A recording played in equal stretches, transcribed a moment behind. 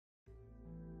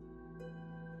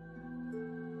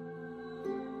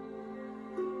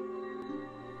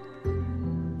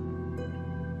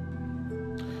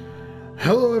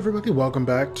Hello everybody, welcome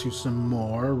back to some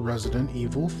more Resident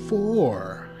Evil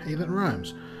 4. Hey, that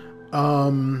rhymes.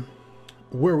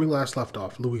 Where we last left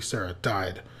off, Louis Serra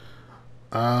died.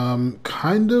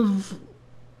 Kind of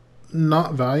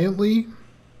not valiantly,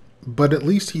 but at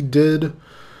least he did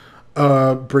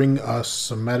bring us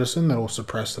some medicine that will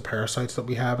suppress the parasites that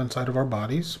we have inside of our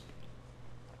bodies.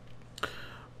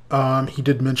 He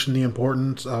did mention the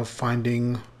importance of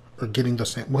finding or getting the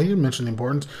sample. Well, he didn't mention the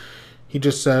importance. He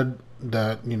just said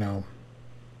that, you know,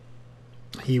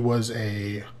 he was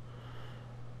a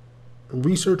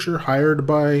researcher hired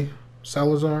by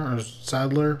Salazar or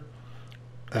Sadler,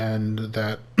 and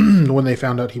that when they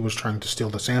found out he was trying to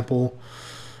steal the sample,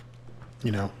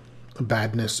 you know,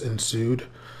 badness ensued.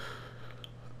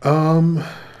 And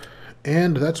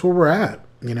that's where we're at,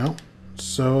 you know.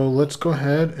 So let's go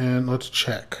ahead and let's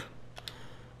check.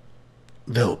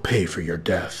 They'll pay for your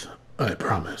death, I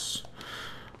promise.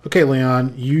 Okay,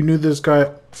 Leon, you knew this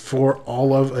guy for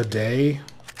all of a day,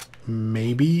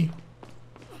 maybe.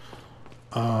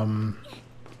 But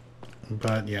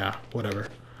yeah, whatever.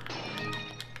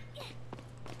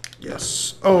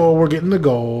 Yes. Oh, we're getting the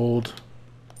gold.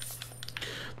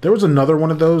 There was another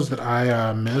one of those that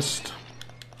I missed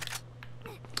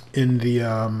in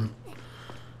the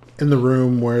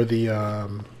room where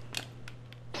the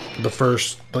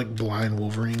first like blind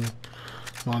Wolverine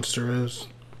monster is.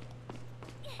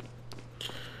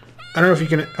 I don't know if you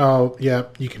can... Oh, yeah,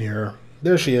 you can hear her.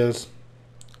 There she is.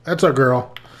 That's our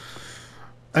girl.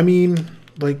 I mean,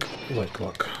 like,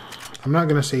 look. I'm not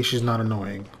going to say she's not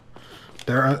annoying.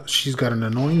 She's got an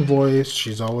annoying voice.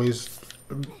 She's always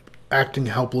acting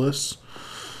helpless.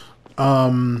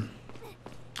 But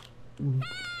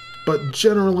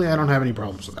generally, I don't have any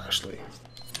problems with Ashley.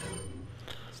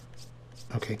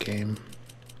 Okay, game.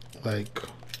 Like,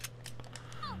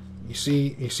 you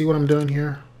see what I'm doing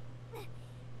here?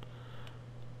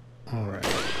 Alright.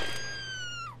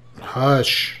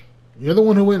 Hush. You're the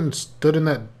one who went and stood in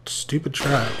that stupid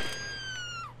trap.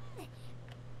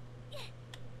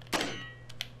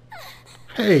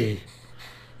 Hey.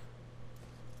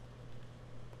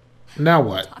 Now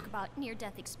what? Talk about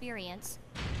near-death experience.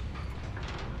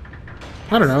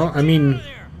 I don't know. I mean...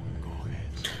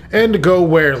 And to go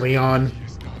where, Leon?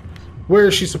 Where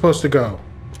is she supposed to go?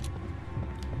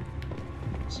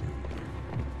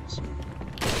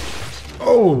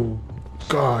 Oh,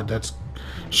 God, that's...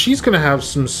 She's gonna have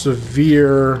some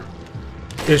severe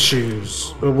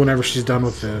issues whenever she's done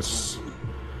with this.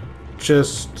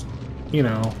 Just, you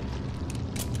know...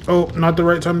 Oh, not the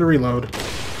right time to reload.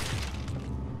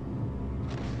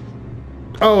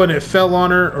 Oh, and it fell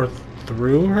on her, or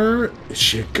through her? Is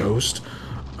she a ghost?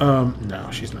 No,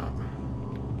 she's not.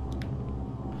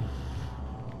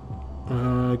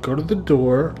 Go to the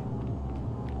door.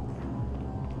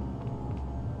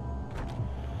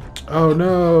 Oh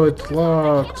no, it's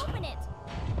locked.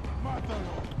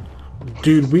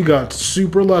 Dude, we got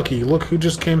super lucky. Look who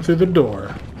just came through the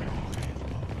door.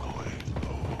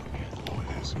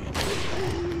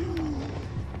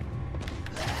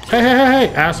 Hey,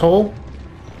 asshole.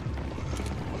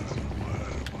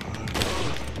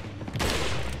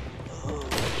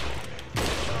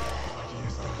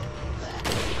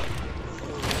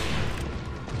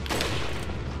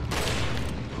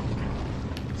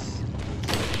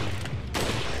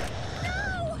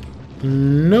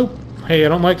 Nope. Hey, I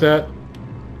don't like that.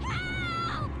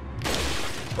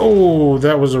 Oh,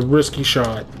 that was a risky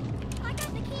shot. I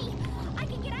got the key. I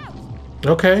can get out.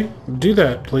 Okay, do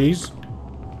that, please.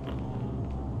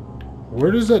 Where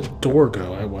does that door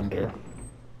go, I wonder?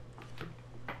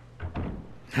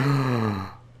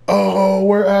 Oh,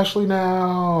 we're Ashley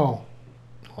now.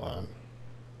 Hold on.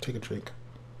 Take a drink.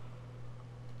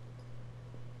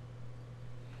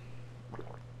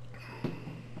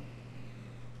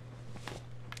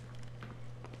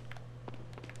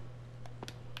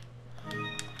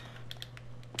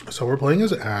 So we're playing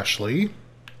as Ashley.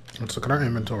 Let's look at our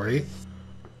inventory.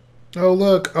 Oh,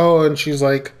 look. Oh, and she's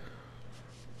like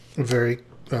very,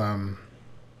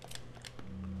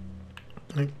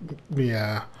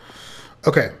 yeah.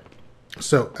 Okay.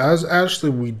 So as Ashley,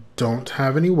 we don't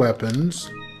have any weapons.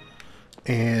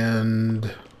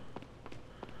 And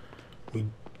we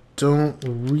don't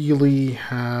really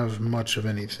have much of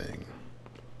anything.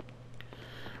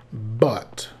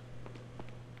 But...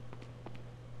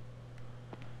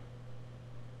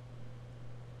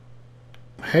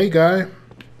 Hey, guy.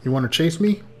 You want to chase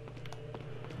me?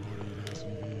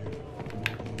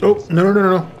 Oh,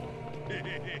 no.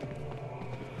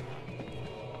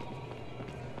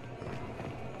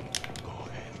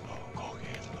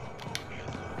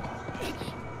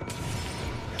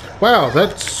 Wow,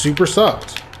 that super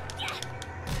sucked.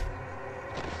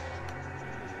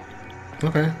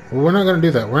 Okay. Well, we're not gonna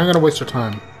do that. We're not gonna waste our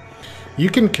time. You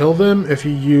can kill them if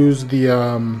you use the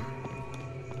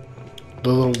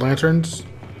little lanterns,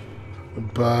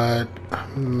 but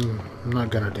I'm not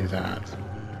gonna do that.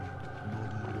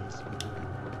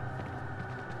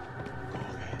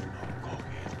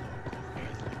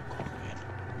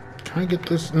 Can I get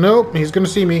this? Nope, he's gonna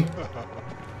see me.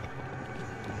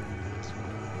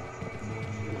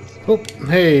 Oh,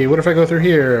 hey, what if I go through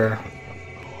here?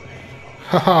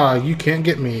 Haha, you can't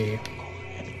get me.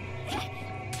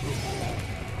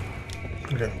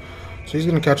 Okay, so he's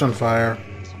gonna catch on fire.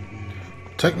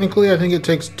 Technically, I think it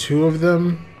takes 2 of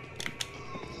them.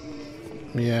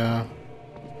 Yeah.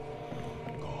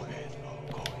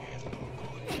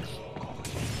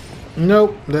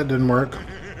 Nope, that didn't work.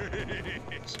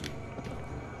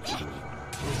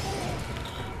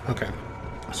 Okay,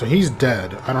 so he's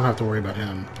dead. I don't have to worry about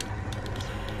him.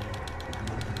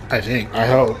 I think. I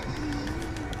hope.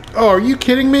 Oh, are you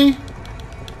kidding me?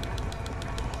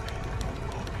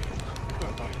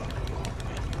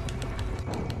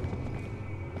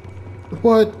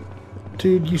 What?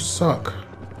 Dude, you suck.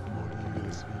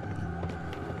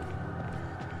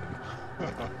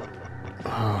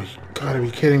 Oh, you gotta be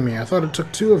kidding me. I thought it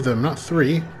took 2 of them, not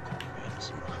 3.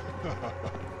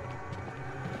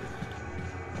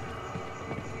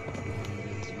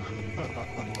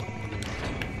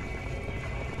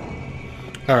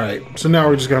 Alright, so now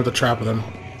we're just gonna have to trap them.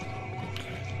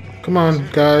 Come on,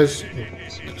 guys.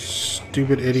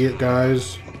 Stupid idiot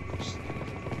guys.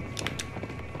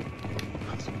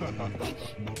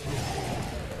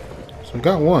 So we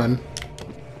got one.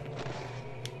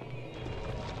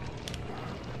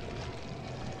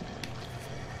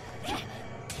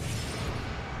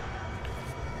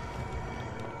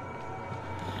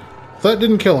 That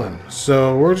didn't kill him,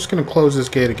 so we're just gonna close this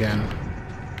gate again.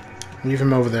 Leave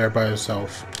him over there by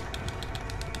himself.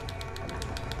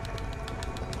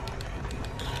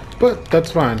 But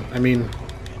that's fine. I mean,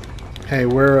 hey,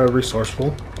 we're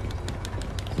resourceful.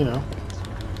 You know.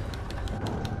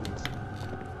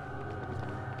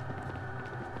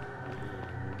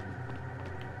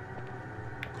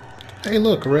 Hey,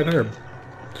 look, a red herb.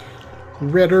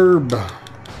 Red herb.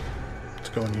 Let's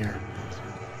go in here.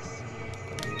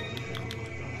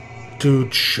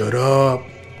 Dude, shut up.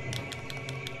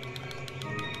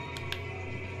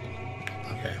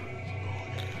 Okay.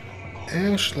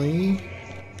 Ashley,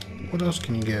 what else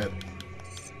can you get?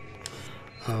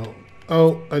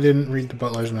 Oh, I didn't read the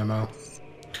butler's memo.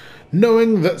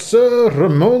 Knowing that Sir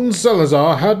Ramon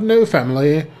Salazar had no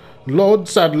family, Lord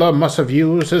Sadler must have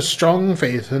used his strong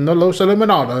faith in the Los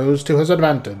Illuminados to his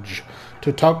advantage,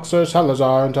 to talk Sir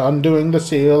Salazar into undoing the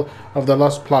seal of the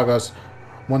Las Plagas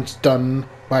once done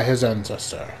by his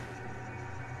ancestor.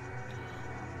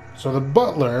 So the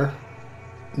butler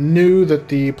knew that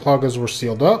the Plagas were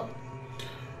sealed up,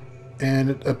 and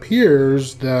it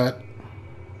appears that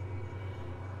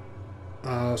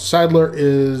Sadler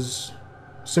is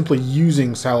simply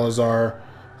using Salazar,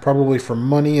 probably for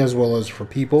money as well as for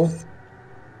people.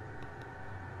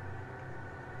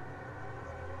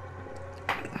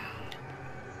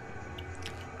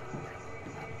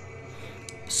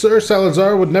 Sir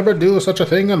Salazar would never do such a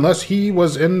thing unless he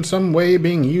was in some way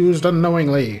being used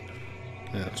unknowingly.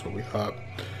 Yeah, that's what we thought.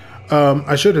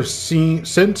 I should have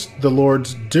sensed the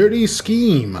Lord's dirty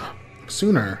scheme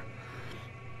sooner.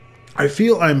 I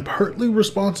feel I'm partly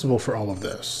responsible for all of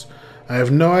this. I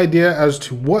have no idea as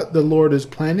to what the Lord is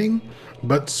planning,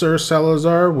 but Sir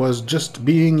Salazar was just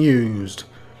being used.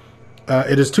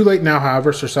 It is too late now,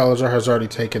 however. Sir Salazar has already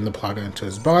taken the Plaga into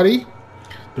his body.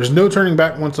 There's no turning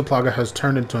back once the Plaga has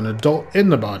turned into an adult in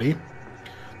the body.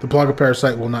 The Plaga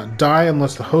parasite will not die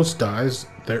unless the host dies.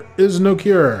 There is no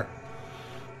cure.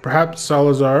 Perhaps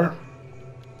Salazar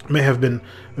may have been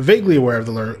vaguely aware of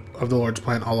the Lord's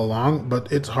plan all along,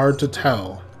 but it's hard to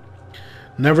tell.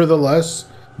 Nevertheless,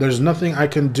 there's nothing I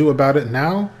can do about it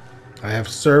now. I have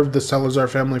served the Salazar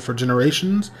family for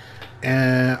generations,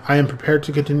 and I am prepared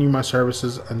to continue my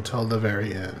services until the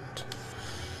very end.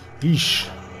 Yeesh.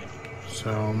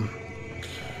 So,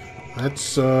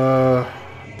 that's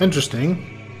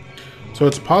interesting. So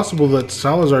it's possible that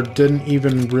Salazar didn't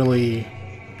even really...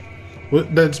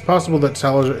 It's possible that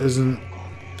Salazar isn't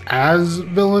as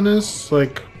villainous.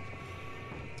 Like,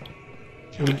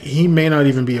 he may not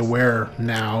even be aware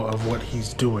now of what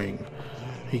he's doing.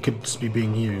 He could just be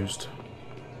being used.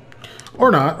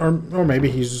 Or not. Or maybe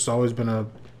he's just always been a,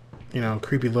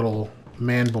 creepy little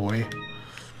man boy.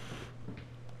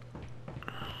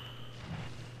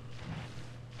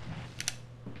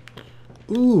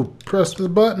 Ooh, press the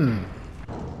button.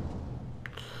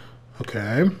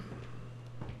 Okay.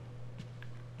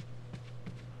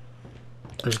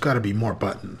 There's got to be more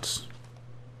buttons.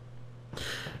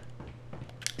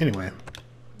 Anyway,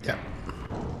 yeah.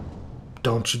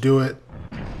 Don't you do it.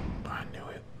 I knew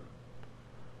it.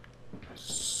 I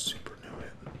super knew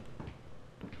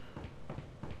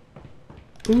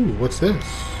it. Ooh, what's this?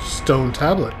 Stone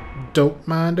tablet. Don't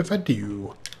mind if I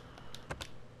do.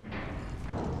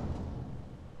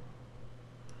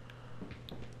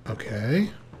 Okay.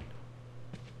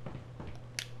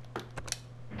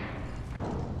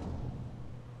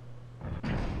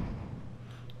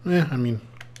 Yeah, I mean,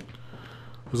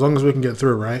 as long as we can get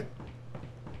through, right?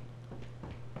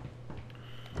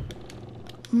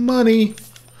 Money.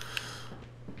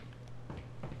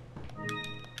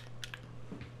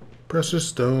 Precious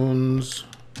stones.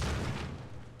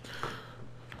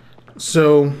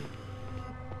 So,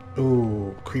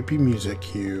 ooh, creepy music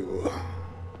cue.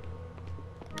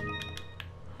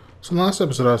 So in the last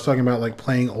episode I was talking about like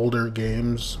playing older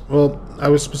games. Well, I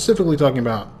was specifically talking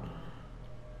about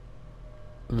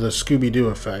the Scooby-Doo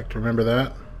effect. Remember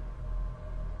that?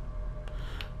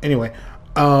 Anyway,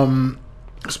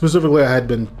 specifically I had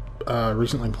been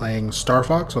recently playing Star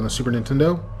Fox on the Super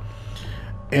Nintendo,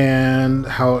 and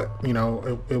how, you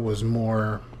know, it was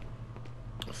more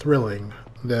thrilling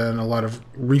than a lot of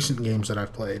recent games that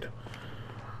I've played.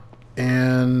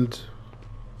 And,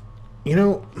 you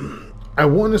know, I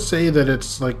want to say that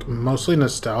it's like mostly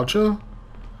nostalgia,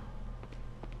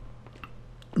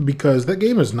 because that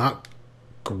game is not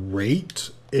great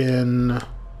in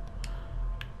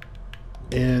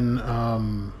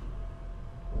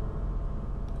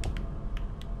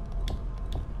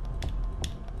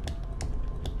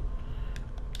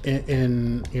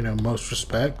you know, most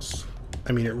respects.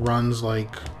 I mean, it runs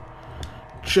like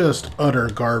just utter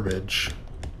garbage.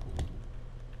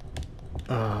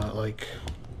 Like,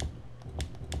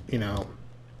 you know,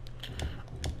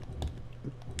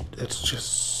 it's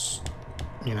just,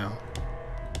 you know.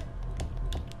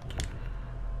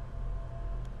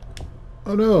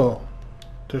 Oh no,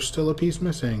 there's still a piece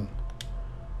missing.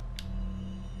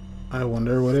 I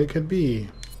wonder what it could be.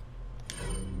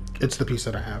 It's the piece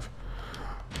that I have.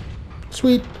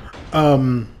 Sweet.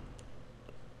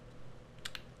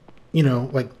 You know,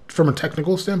 like from a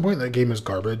technical standpoint, that game is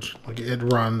garbage. Like, it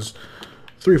runs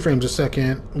 3 frames a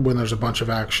second when there's a bunch of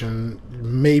action,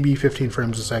 maybe 15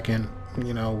 frames a second,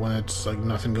 you know, when it's like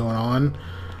nothing going on.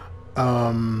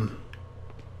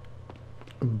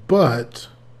 But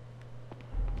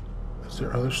is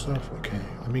there other stuff? Okay,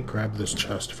 let me grab this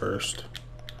chest first.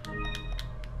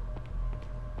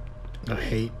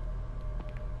 I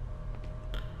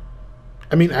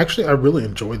mean, actually, I really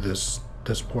enjoyed this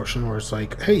portion where it's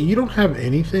like, hey, you don't have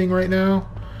anything right now,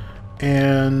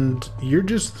 and you're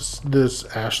just this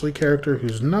Ashley character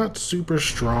who's not super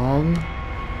strong.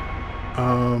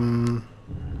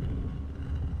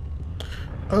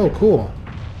 Oh, cool.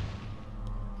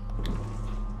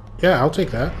 Yeah, I'll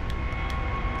take that.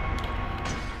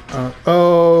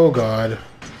 Oh, God.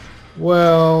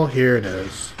 Well, here it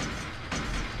is.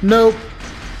 Nope.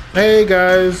 Hey,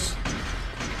 guys.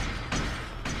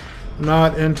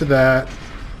 Not into that.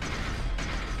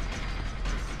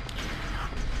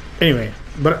 Anyway,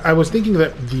 but I was thinking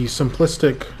that the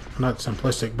simplistic, not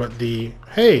simplistic, but the,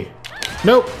 hey,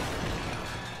 nope.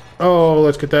 Oh,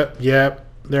 let's get that. Yep,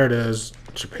 there it is.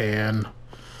 Japan.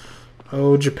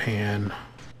 Oh, Japan.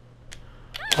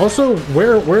 Also,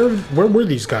 where were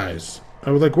these guys? I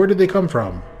was like, where did they come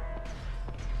from?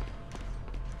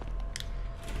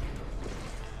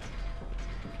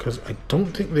 Because I don't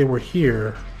think they were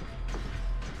here.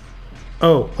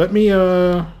 Oh, let me,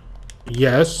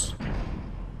 yes.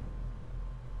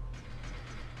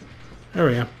 There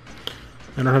we go.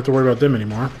 I don't have to worry about them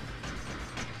anymore.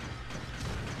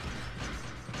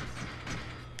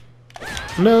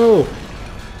 No!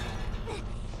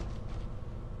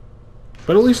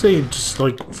 But at least they just,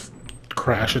 like,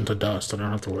 crash into dust. I don't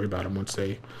have to worry about them once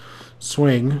they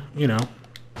swing, you know.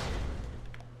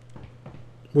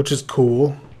 Which is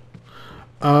cool.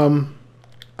 I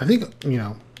think, you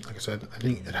know, like I said, I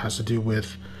think it has to do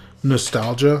with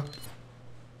nostalgia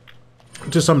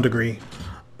to some degree.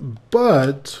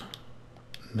 But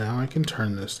now I can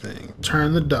turn this thing.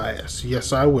 Turn the dice.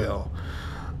 Yes, I will.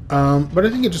 But I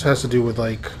think it just has to do with,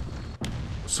 like,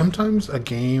 sometimes a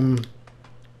game,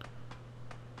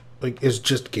 like, is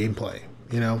just gameplay,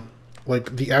 you know?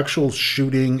 Like, the actual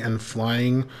shooting and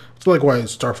flying. It's like why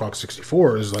Star Fox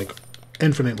 64 is, like,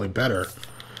 infinitely better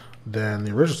than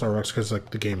the original Star Fox, because,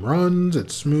 like, the game runs,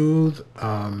 it's smooth,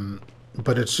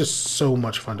 but it's just so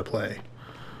much fun to play.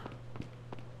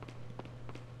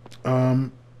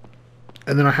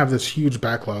 And then I have this huge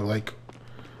backlog, like,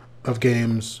 of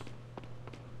games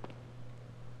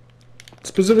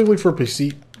specifically for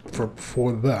PC,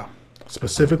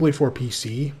 specifically for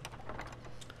PC.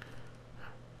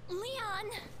 Leon!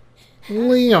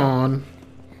 Leon.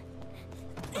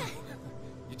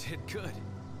 You did good.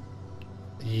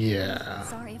 Yeah.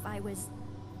 Sorry if I was...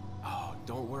 Oh,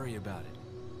 don't worry about it.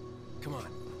 Come on,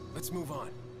 let's move on.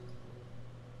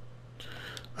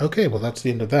 Okay, well that's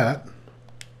the end of that.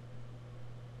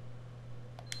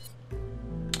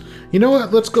 You know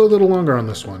what? Let's go a little longer on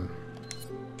this one.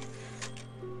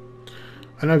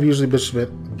 I know I've usually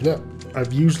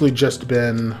just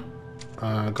been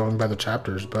going by the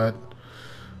chapters, but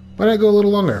why not go a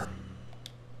little longer?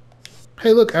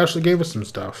 Hey, look, Ashley gave us some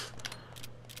stuff.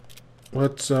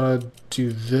 Let's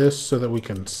do this so that we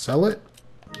can sell it.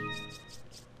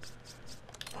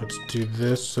 Let's do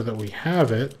this so that we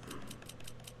have it.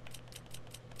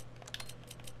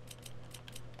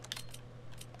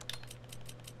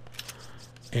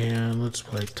 And let's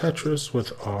play Tetris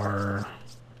with our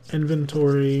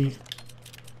inventory.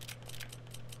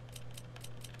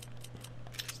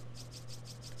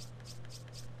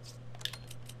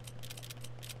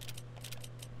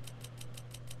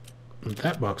 And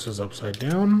that box is upside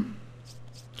down.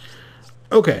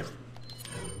 Okay.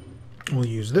 We'll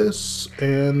use this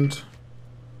and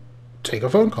take a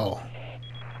phone call.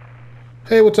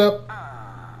 Hey, what's up?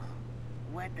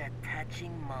 What a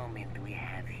touching moment we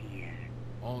have here.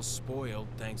 All spoiled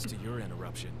thanks to your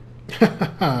interruption. Wait.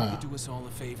 You do us all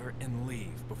a favor and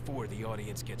leave before the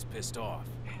audience gets pissed off.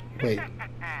 You're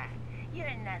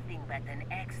nothing but an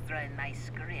extra in my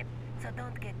script, so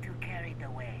don't get too carried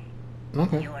away.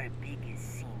 Okay. Your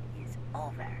biggest scene is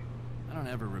over. I don't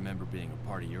ever remember being a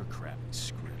part of your crappy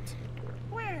script.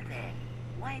 Well then,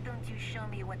 why don't you show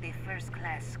me what a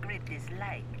first-class script is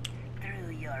like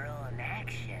through your own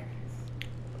actions?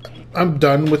 I'm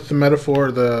done with the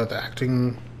metaphor, the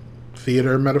acting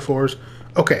theater metaphors.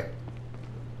 Okay.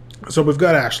 So we've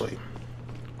got Ashley.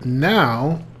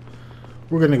 Now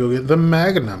we're gonna go get the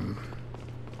Magnum.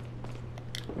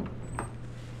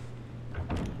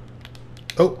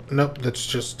 Oh, nope, that's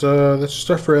just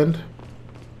our friend.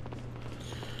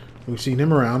 We've seen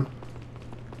him around.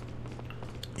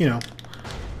 You know.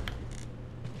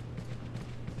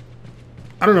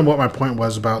 I don't know what my point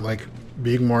was about, like,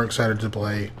 being more excited to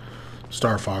play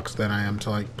Star Fox than I am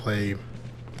to, like, play,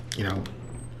 you know...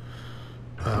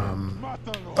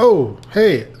 Oh,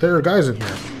 hey, there are guys in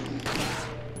here.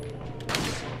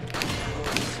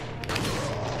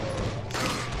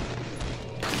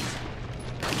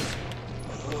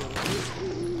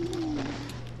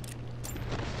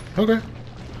 Okay.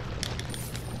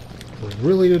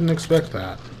 Really didn't expect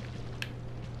that.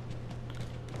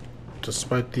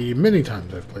 Despite the many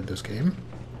times I've played this game.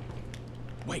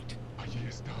 Wait.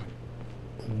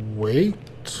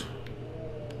 Wait.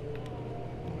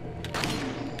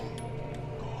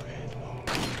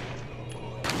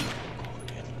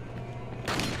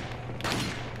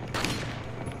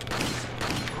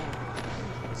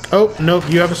 Oh, nope,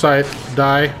 you have a scythe.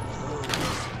 Die.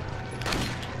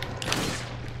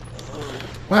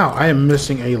 Wow, I am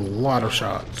missing a lot of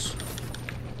shots.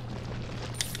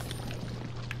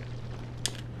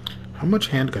 How much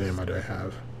handgun ammo do I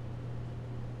have?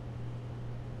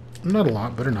 Not a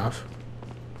lot, but enough.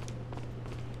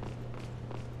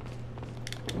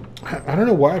 I don't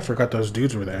know why I forgot those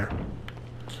dudes were there.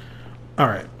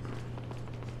 Alright.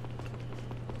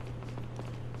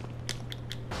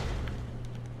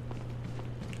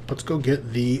 Let's go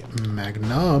get the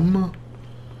Magnum.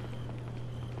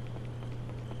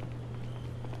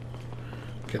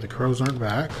 Okay, the crows aren't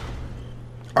back.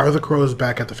 Are the crows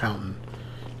back at the fountain?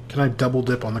 Can I double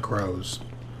dip on the crows?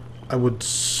 I would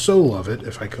so love it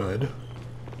if I could.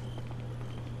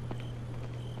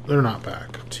 They're not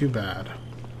back. Too bad.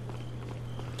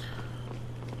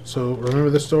 So, remember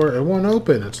this door? It won't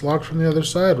open. It's locked from the other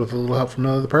side. With a little help from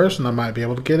another person, I might be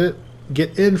able to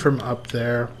get in from up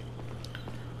there.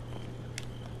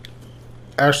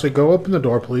 Ashley, go open the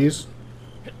door, please.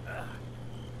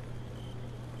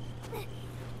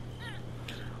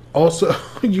 Also,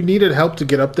 you needed help to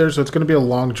get up there, so it's going to be a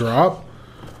long drop.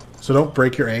 So don't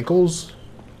break your ankles.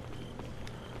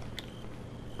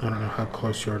 I don't know how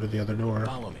close you are to the other door.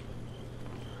 Follow me.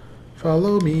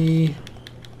 Follow me.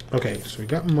 Okay, so we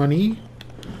got money.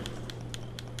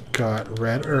 Got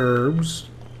red herbs.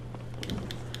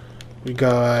 We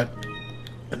got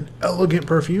an elegant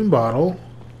perfume bottle.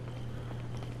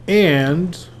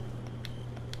 And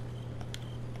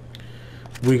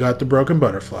we got the broken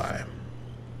butterfly.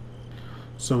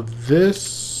 So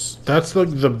that's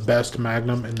like the best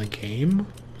Magnum in the game.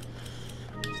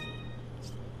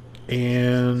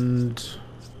 And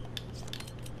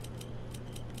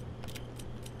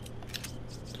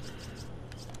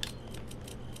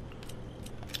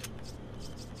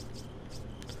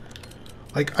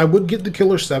Like, I would get the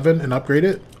Killer 7 and upgrade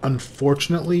it.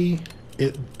 Unfortunately,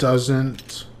 it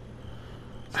doesn't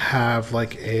have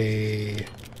like a...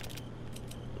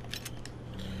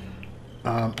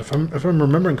 if I'm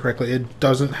remembering correctly, it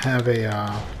doesn't have a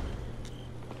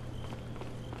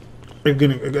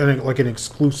like an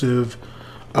exclusive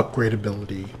upgrade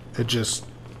ability. It just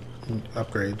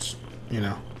upgrades, you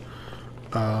know.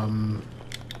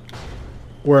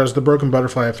 Whereas the Broken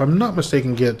Butterfly, if I'm not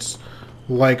mistaken, gets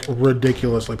like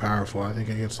ridiculously powerful. I think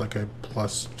it gets like a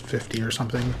plus 50 or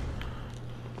something,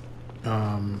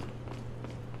 or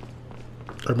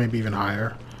maybe even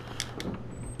higher.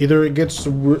 Either it gets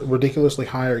ridiculously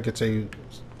high, or it gets a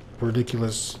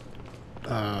ridiculous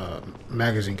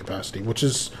magazine capacity, which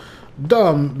is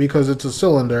dumb because it's a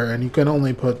cylinder and you can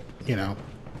only put, you know,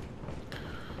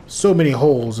 so many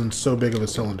holes in so big of a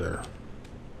cylinder.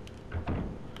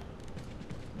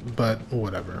 But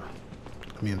whatever.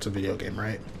 I mean, it's a video game,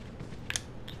 right?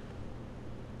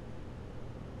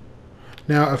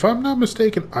 Now, if I'm not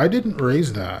mistaken, I didn't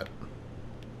raise that.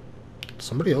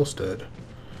 Somebody else did.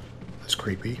 That's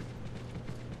creepy.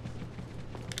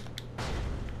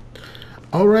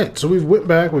 Alright, so we've went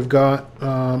back. We've got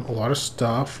a lot of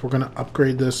stuff. We're going to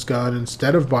upgrade this gun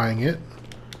instead of buying it.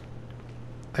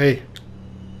 Hey,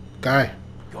 guy.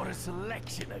 Got a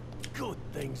selection of good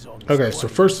things on Okay, so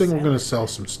first thing, we're going to sell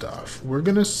some stuff. We're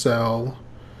going to sell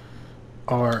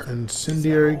our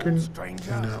incendiary grenades.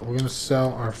 No, we're going to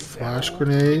sell our flash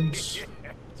grenades.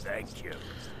 Thank you.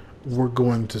 We're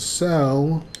going to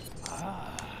sell...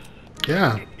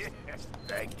 Yeah.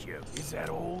 Thank you. Is that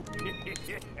all?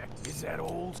 Is that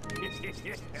all?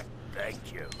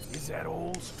 Thank you. Is that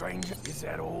all, stranger? Is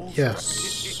that all?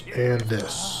 Yes. And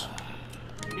this.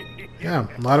 Yeah,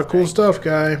 a lot of cool stuff,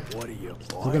 guy. What are you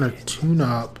buying? We're going to tune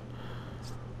up.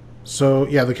 So,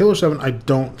 yeah, the Killer 7 I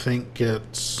don't think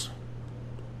gets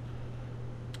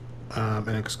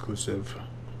an exclusive.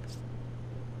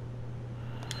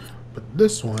 But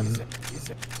this one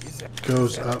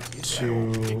goes up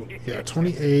to, yeah,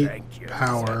 28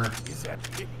 power.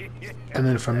 And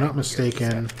then if I'm not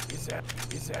mistaken,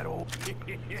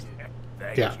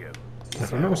 yeah,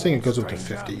 if I'm not mistaken, it goes up to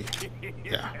 50.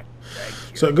 Yeah.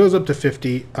 So it goes up to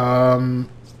 50.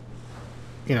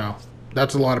 You know,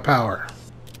 that's a lot of power.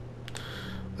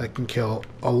 That can kill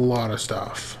a lot of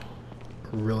stuff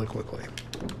really quickly.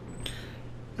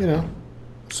 You know,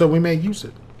 so we may use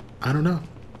it. I don't know.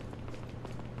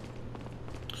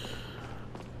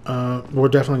 We're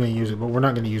definitely going to use it, but we're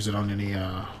not going to use it on any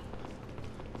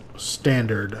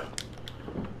standard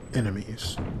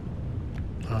enemies.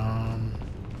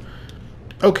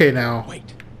 Okay, now,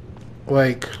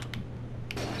 like,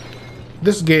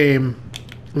 this game,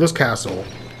 this castle,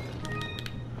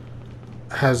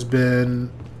 has been,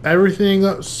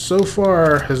 everything so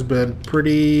far has been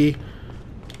pretty,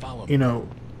 you know,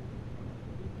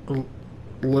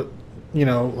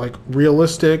 like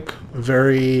realistic,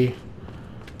 very,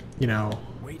 you know.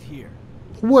 Wait here.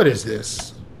 What is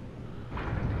this?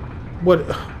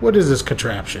 What is this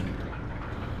contraption?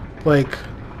 Like,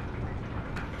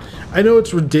 I know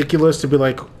it's ridiculous to be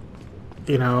like,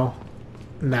 you know,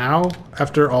 now,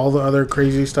 after all the other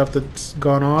crazy stuff that's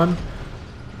gone on,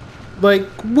 like,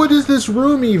 what is this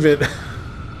room even?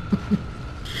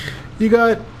 You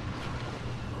got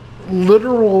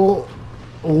literal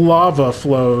lava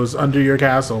flows under your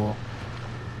castle.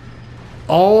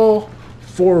 All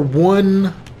for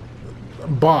one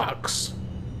box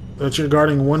that you're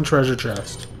guarding one treasure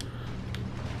chest.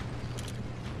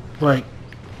 Like,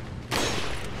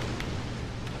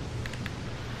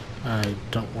 I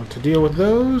don't want to deal with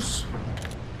those.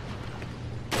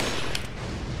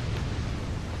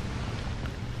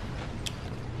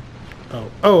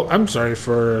 Oh, I'm sorry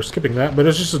for skipping that, but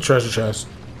it's just a treasure chest.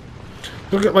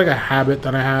 Look at like a habit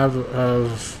that I have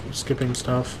of skipping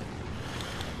stuff.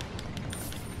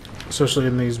 Especially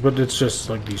in these, but it's just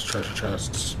like these treasure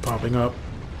chests popping up.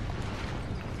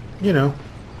 You know,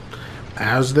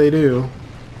 as they do.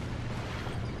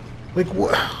 Like,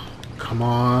 what? Come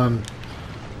on.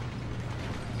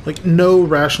 Like, no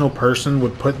rational person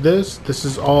would put this. This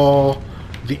is all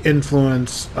the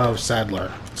influence of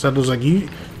Sadler. Sadler's like, you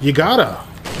gotta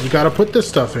put this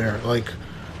stuff here. Like,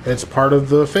 it's part of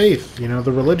the faith, you know,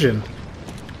 the religion.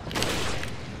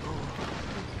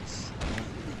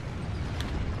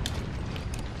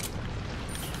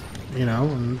 You know,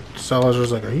 and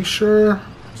Salazar's like, "Are you sure?"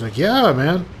 He's like, "Yeah,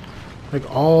 man. Like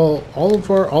all of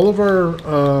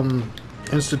our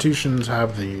institutions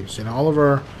have these. You know, all of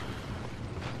our."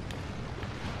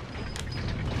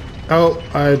 Oh,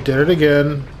 I did it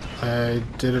again. I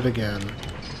did it again.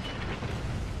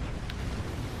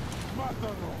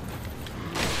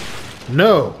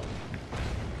 No!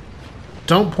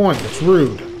 Don't point, it's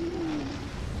rude.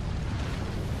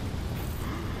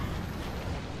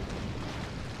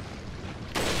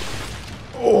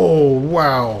 Oh,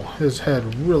 wow. His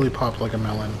head really popped like a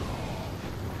melon.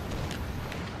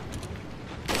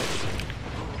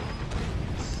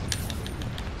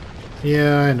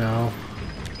 Yeah, I know.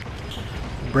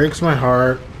 Breaks my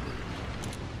heart.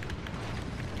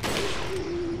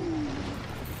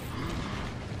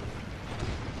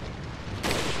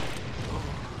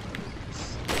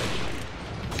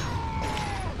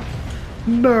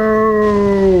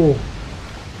 No!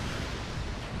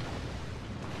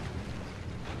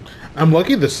 I'm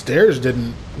lucky the stairs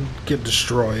didn't get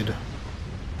destroyed.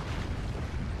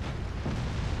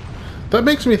 That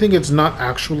makes me think it's not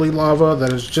actually lava,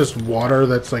 that it's just water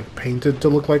that's like painted to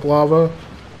look like lava.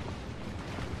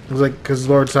 It's like, because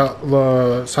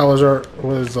Salazar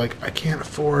was like, I can't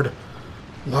afford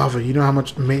lava. You know how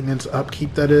much maintenance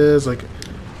upkeep that is? Like,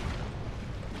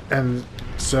 and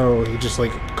so he just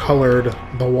like colored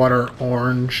the water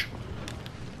orange.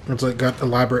 It's like got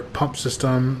elaborate pump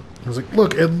system. I was like,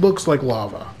 look, it looks like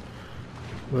lava.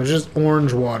 It's just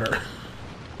orange water.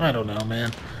 I don't know,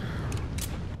 man.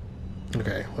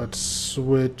 Okay, let's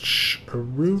switch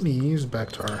Rooney's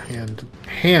back to our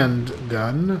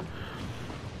handgun.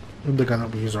 The gun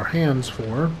that we use our hands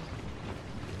for.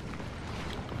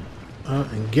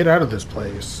 And get out of this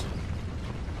place.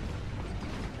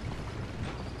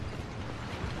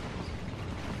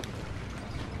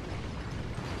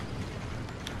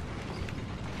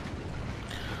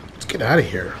 Let's get out of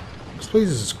here. This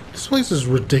place is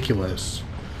ridiculous.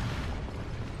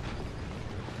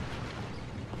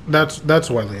 That's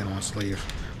why Leon wants to leave.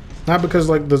 Not because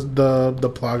like the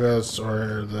Plagas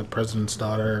or the president's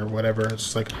daughter or whatever. It's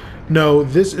just like, no,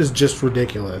 this is just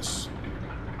ridiculous.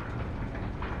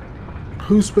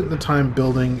 Who spent the time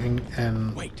building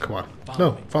and Wait, come on, follow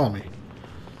no, me. follow me,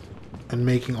 and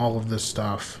making all of this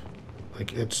stuff?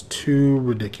 Like, it's too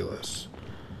ridiculous.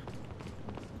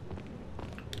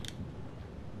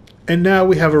 And now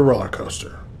we have a roller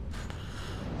coaster.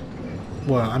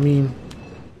 Well, I mean,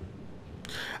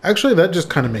 actually, that just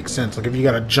kind of makes sense. Like, if you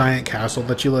got a giant castle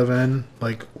that you live in,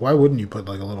 like, why wouldn't you put,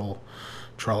 like, a little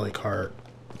trolley cart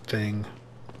thing?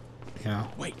 You know?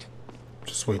 Wait.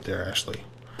 Just wait there, Ashley.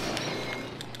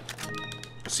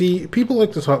 See, people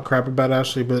like to talk crap about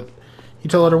Ashley, but you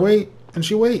tell her to wait, and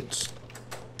she waits.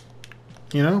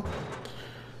 You know?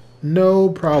 No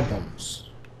problems.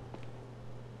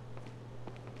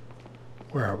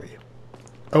 Where are we?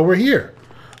 Oh, we're here.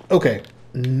 Okay,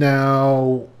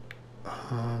 now...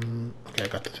 okay, I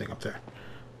got the thing up there.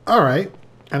 Alright,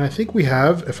 and I think we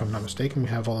have, if I'm not mistaken, we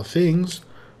have all the things.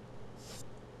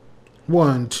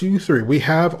 1, 2, 3. We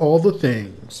have all the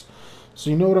things. So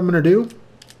you know what I'm going to do?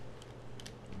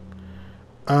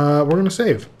 We're going to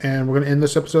save, and we're going to end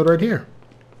this episode right here.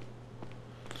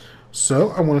 So,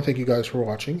 I want to thank you guys for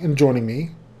watching and joining me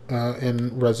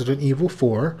in Resident Evil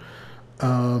 4.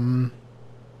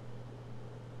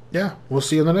 Yeah, we'll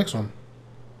see you in the next one.